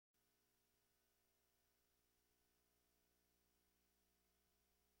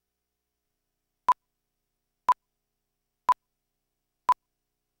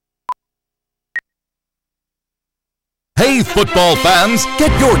Hey football fans,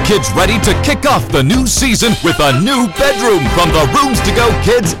 get your kids ready to kick off the new season with a new bedroom from the Rooms to Go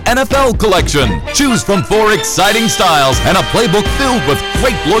Kids NFL collection. Choose from 4 exciting styles and a playbook filled with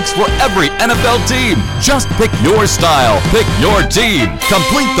great looks for every NFL team. Just pick your style, pick your team,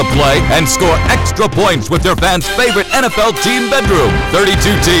 complete the play, and score extra points with your fans' favorite NFL team bedroom. 32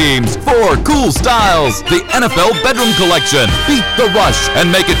 teams, 4 cool styles. The NFL Bedroom Collection. Beat the rush and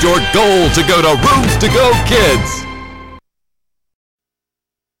make it your goal to go to Rooms to Go Kids.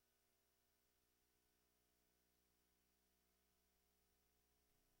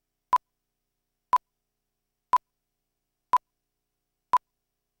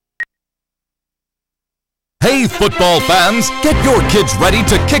 Hey football fans, get your kids ready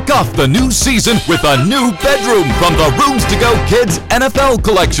to kick off the new season with a new bedroom from the Rooms to Go Kids NFL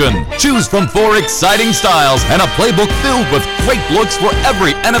collection. Choose from 4 exciting styles and a playbook filled with great looks for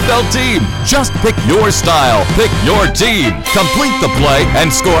every NFL team. Just pick your style, pick your team, complete the play,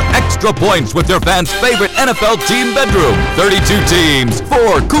 and score extra points with your fans' favorite NFL team bedroom. 32 teams,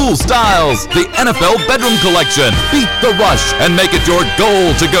 4 cool styles. The NFL Bedroom Collection. Beat the rush and make it your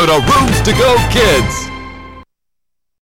goal to go to Rooms to Go Kids.